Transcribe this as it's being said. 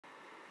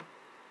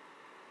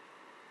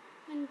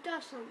and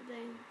does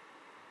something.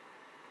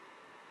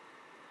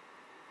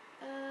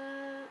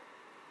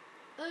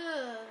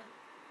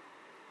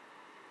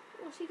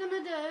 What's he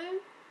gonna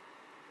do?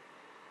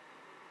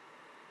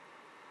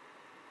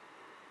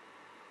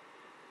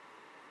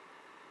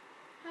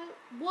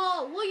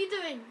 Whoa, what are you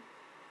doing?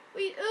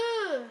 What are you,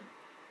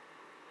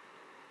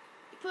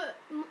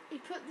 He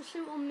put the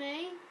suit on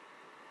me.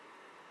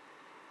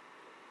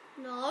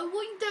 No,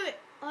 what are you doing?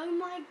 Oh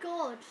my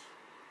god.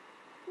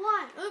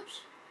 Why?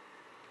 Oops.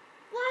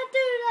 Why do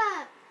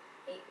that?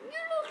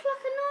 You look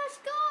like a nice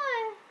guy.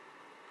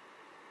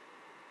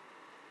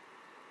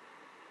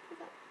 Pick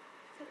up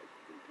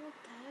dog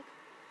tag.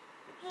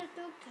 Where's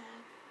dog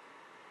tag?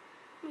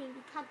 I mean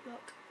the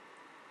padlock.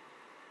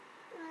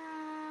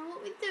 What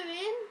we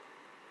doing?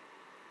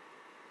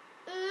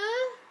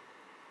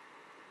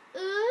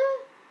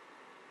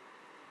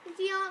 Is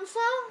the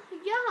answer?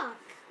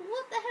 Yuck.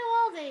 What the hell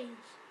are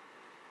these?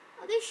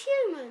 Are these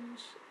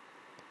humans?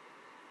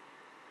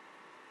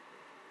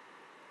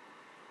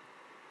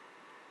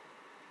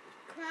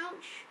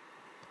 Crouch.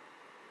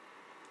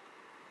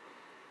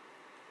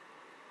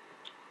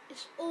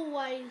 It's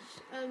always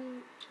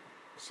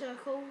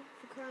circle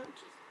for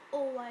crouch.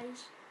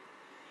 Always.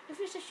 If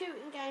it's a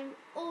shooting game,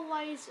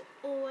 always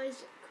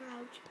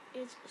crouch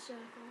is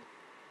circle.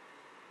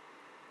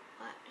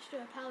 Right, let's do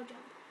a power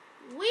jump.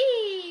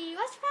 Whee!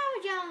 What's power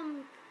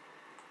jump?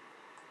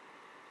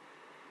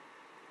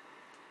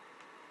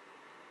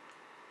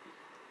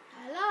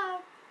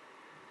 Hello?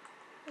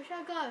 Where should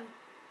I go?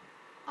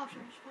 Oh,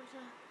 sorry, what's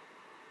that?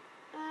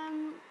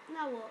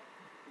 Now what?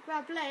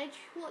 Grab ledge?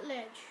 What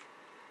ledge?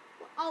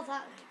 What? Oh,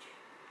 that ledge.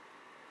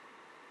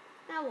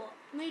 Now what?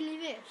 Merely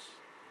this?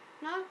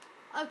 No?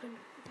 Open.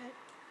 Okay.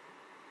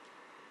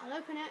 I'll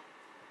open it.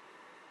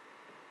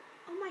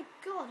 Oh my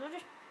god,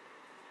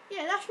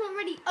 yeah, that's not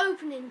really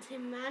opening,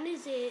 Tinman,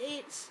 is it?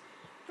 It's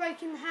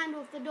breaking the handle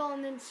of the door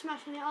and then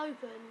smashing it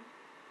open.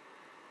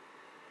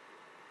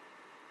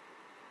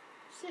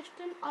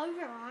 System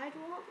override,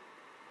 what?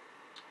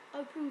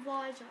 Open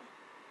visor.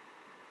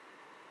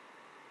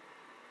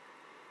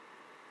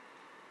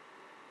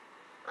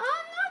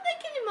 Oh no,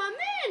 they're killing my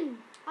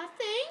men, I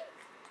think.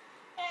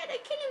 Yeah,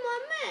 they're killing my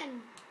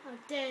men. How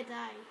dare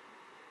they?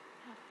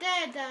 How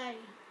dare they?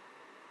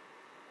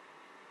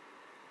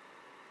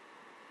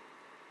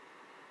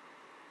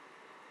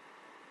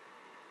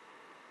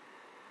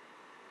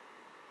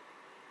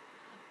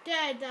 How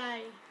dare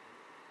they?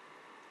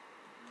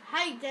 I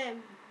hate them.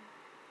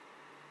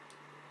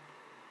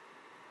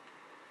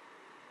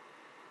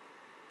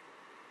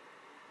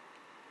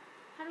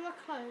 How do I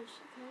close?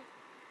 Okay.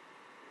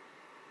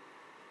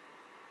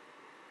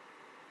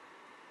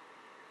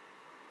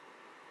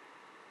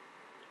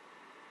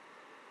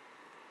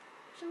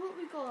 So what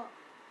we got?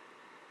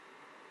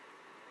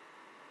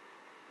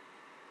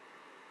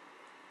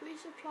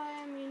 Resupply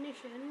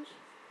ammunitions.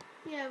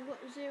 Yeah, I've got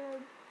 0.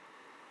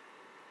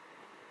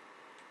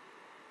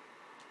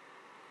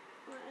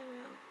 Right, there we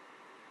are.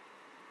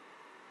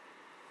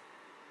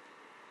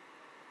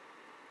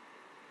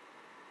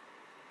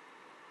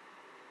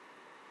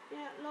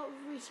 Yeah, a lot of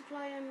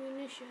resupply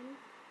ammunition.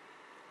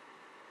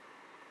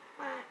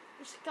 Right,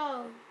 let's go.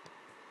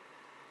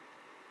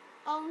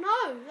 Oh no,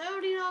 they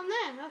already know I'm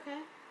there.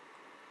 Okay.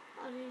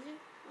 That was easy.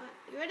 Right,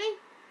 you ready?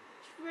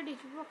 It's ready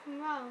to rock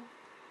and roll.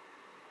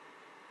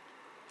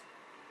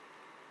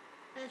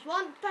 There's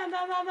one. Bam,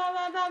 bam, bam, bam,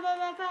 bam, bam, bam,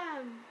 bam,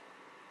 bam.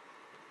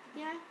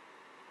 Yeah?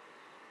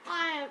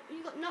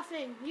 You got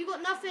nothing. You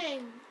got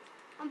nothing.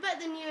 I'm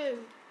better than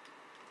you.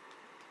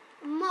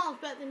 I'm miles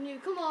better than you.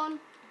 Come on.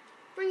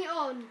 Bring it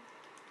on.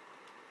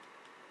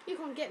 You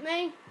can't get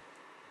me.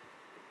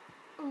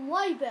 I'm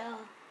way better.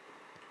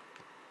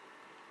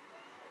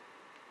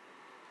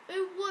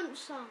 Who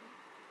wants some?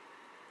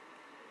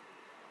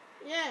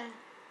 Yeah.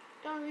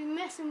 Don't be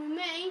messing with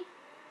me.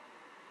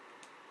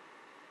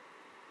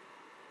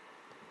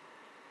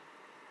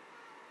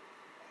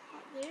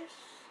 Like this.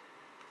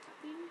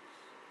 Like this.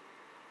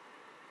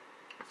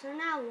 So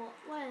now what?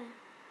 Where?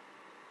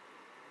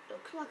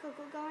 Looks like I've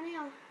got to go in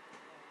here.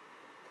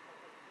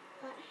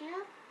 Right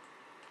here?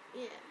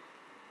 Yeah.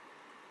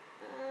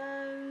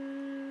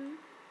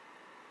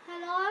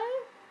 Hello?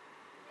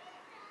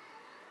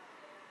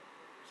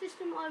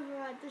 System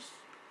override. The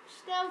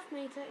stealth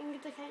meter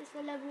indicates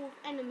the level of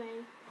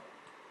enemy.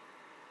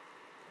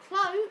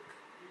 Cloak?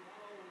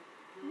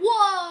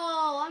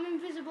 Whoa! I'm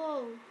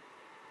invisible.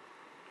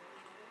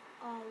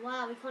 Oh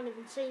wow, he can't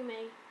even see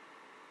me.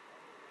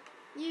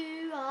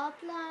 You are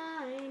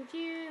blind,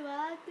 you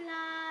are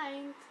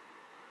blind.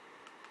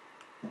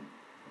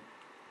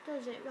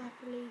 Does it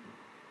rapidly?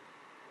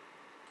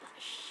 But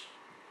shh,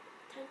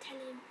 don't tell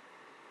him.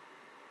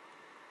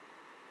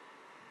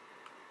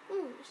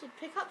 Oh, I should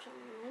pick up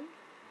something then.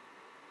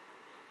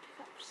 Pick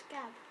up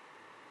scab.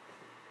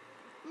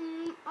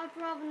 I'd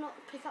rather not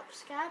pick up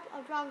scab.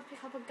 I'd rather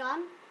pick up a gun,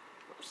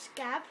 not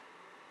scab.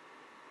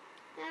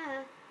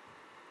 Yeah,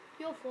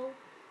 your fault.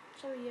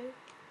 So are you.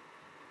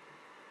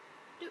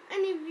 Do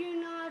any of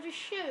you know how to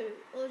shoot,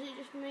 or is it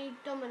just me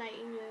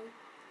dominating you?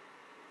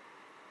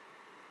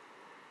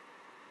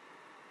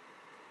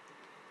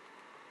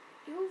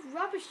 You're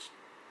rubbish.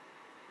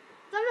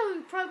 I don't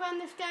know who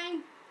programmed this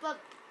game, but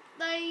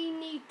they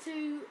need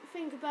to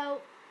think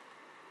about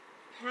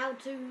how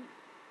to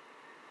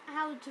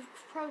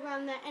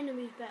program their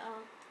enemies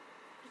better.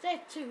 Because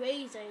they're too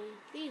easy.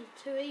 These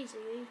are too easy,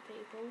 these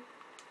people.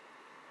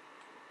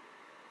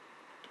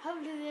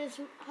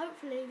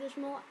 Hopefully there's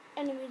more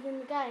enemies in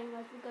the game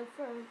as we go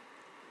through.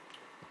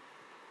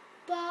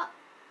 But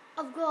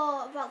I've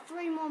got about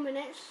 3 more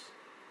minutes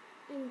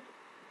and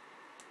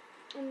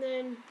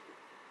then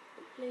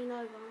lean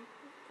over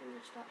and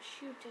just start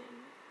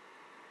shooting.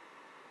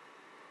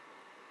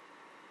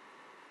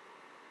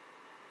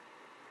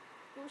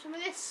 Want some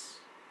of this?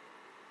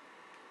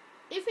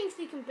 He thinks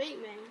he can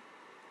beat me.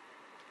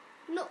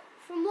 Not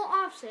from what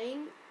I've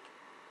seen,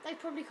 they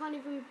probably can't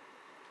even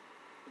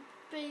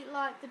beat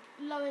like the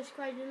lowest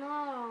grade in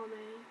our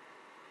army.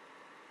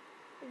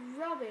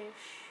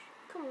 Rubbish.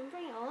 Come on,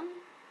 bring it on.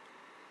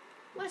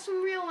 Where's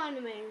some real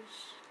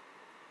enemies?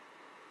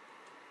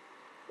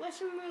 Where's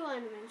some real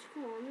enemies?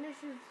 Come on, this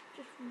is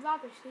just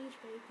rubbish, these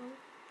people.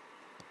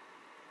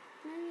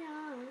 New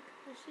York,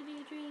 the city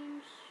of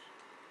dreams.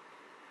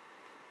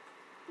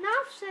 Now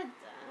I've said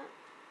that,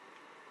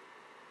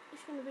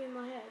 it's going to be in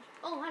my head.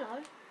 Oh,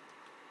 hello.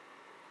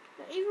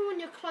 But even when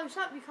you're close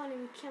up, you can't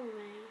even kill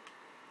me.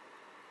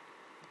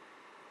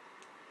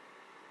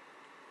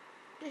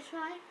 This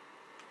way?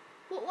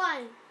 What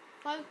way,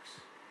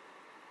 folks?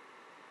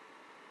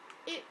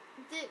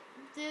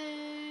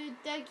 The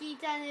doggy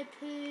down the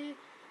poo,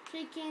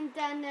 chicken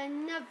down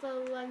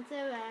another one, so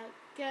out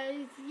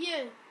goes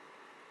you.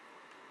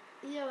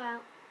 You're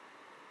out.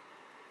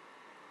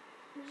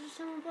 Is there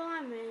someone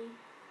behind me?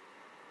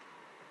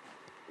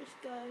 Let's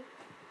go.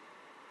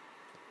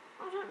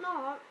 I don't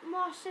know,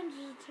 my senses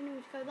are telling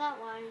me to go that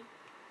way.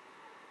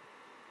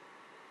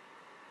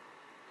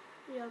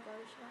 Yeah, I'll go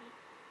this way.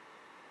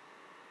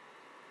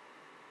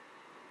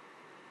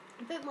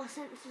 I bet my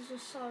senses are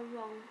so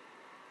wrong.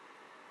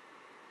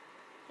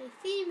 They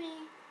see me.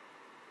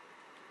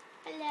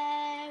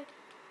 Hello.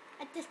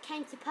 I just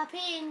came to pop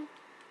in.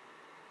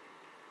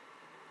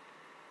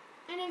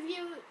 Any of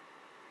you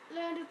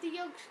heard of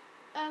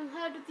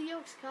the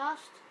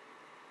Yogscast?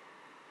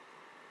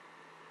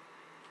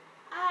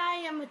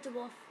 I am a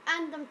dwarf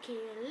and I'm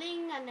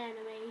killing an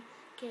enemy.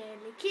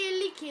 Killy,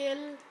 killy,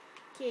 kill.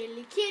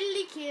 Killy,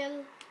 killy,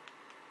 kill.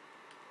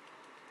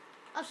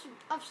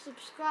 I've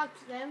subscribed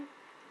to them.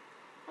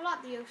 I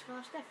like the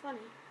Yogscast, they're funny.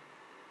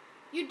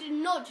 You did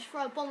not just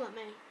throw a bomb at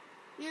me.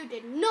 You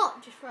did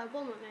not just throw a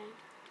bomb at me.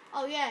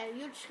 Oh yeah,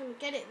 you're just gonna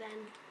get it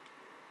then.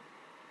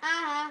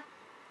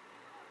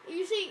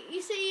 You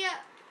see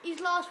his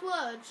last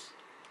words.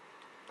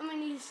 I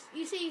mean,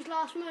 you see his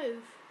last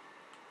move.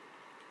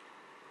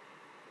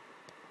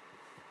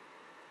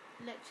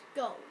 Let's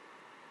go.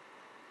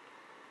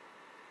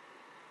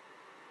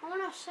 I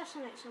want to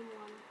assassinate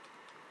someone.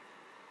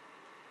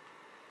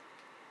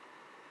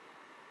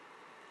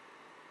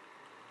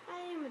 I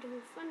am a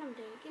dwarf and I'm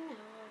digging a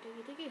hole,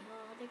 diggy diggy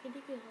hole, diggy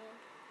diggy hole.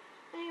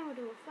 I am a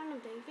dwarf and I'm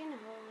digging a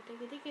hole,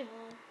 diggy diggy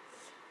hole.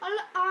 I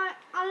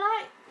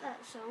like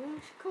that song,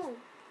 it's cool.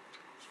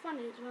 It's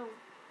funny as well.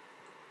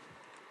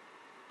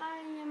 I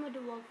am a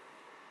dwarf.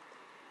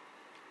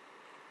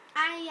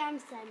 I am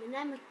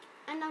Simon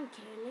and I'm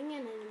killing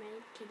an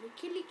enemy. Killy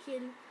killy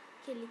kill.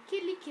 Killy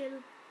killy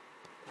kill.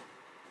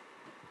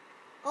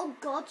 Oh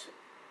god.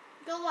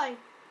 Go away.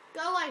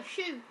 Go away.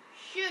 Shoo.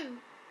 Shoo.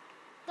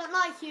 Don't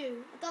like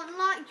you. I don't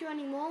like you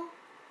anymore.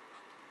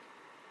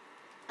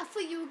 I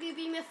thought you were going to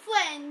be my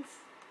friend.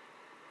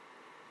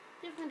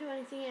 You're not going to do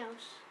anything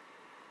else.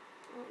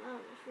 Oh no,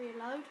 let's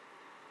reload.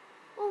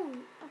 Oh,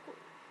 I've got...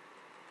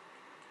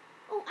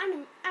 Oh,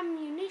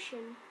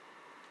 ammunition.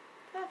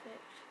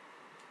 Perfect.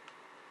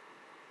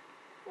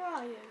 Where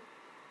are you?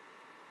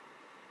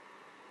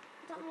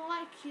 I don't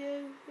like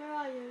you. Where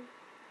are you?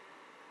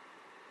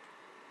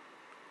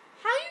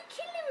 How are you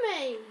killing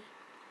me?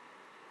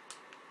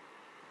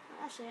 Oh,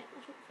 that's it.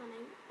 That's not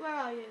funny. Where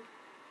are you?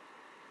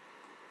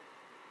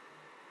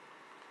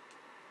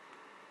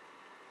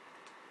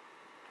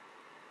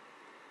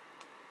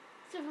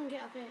 See if I can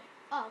get up here.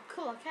 Oh,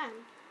 cool, I can.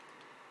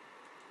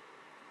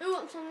 Who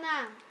wants some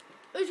now?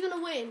 Who's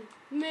gonna win?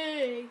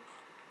 Me.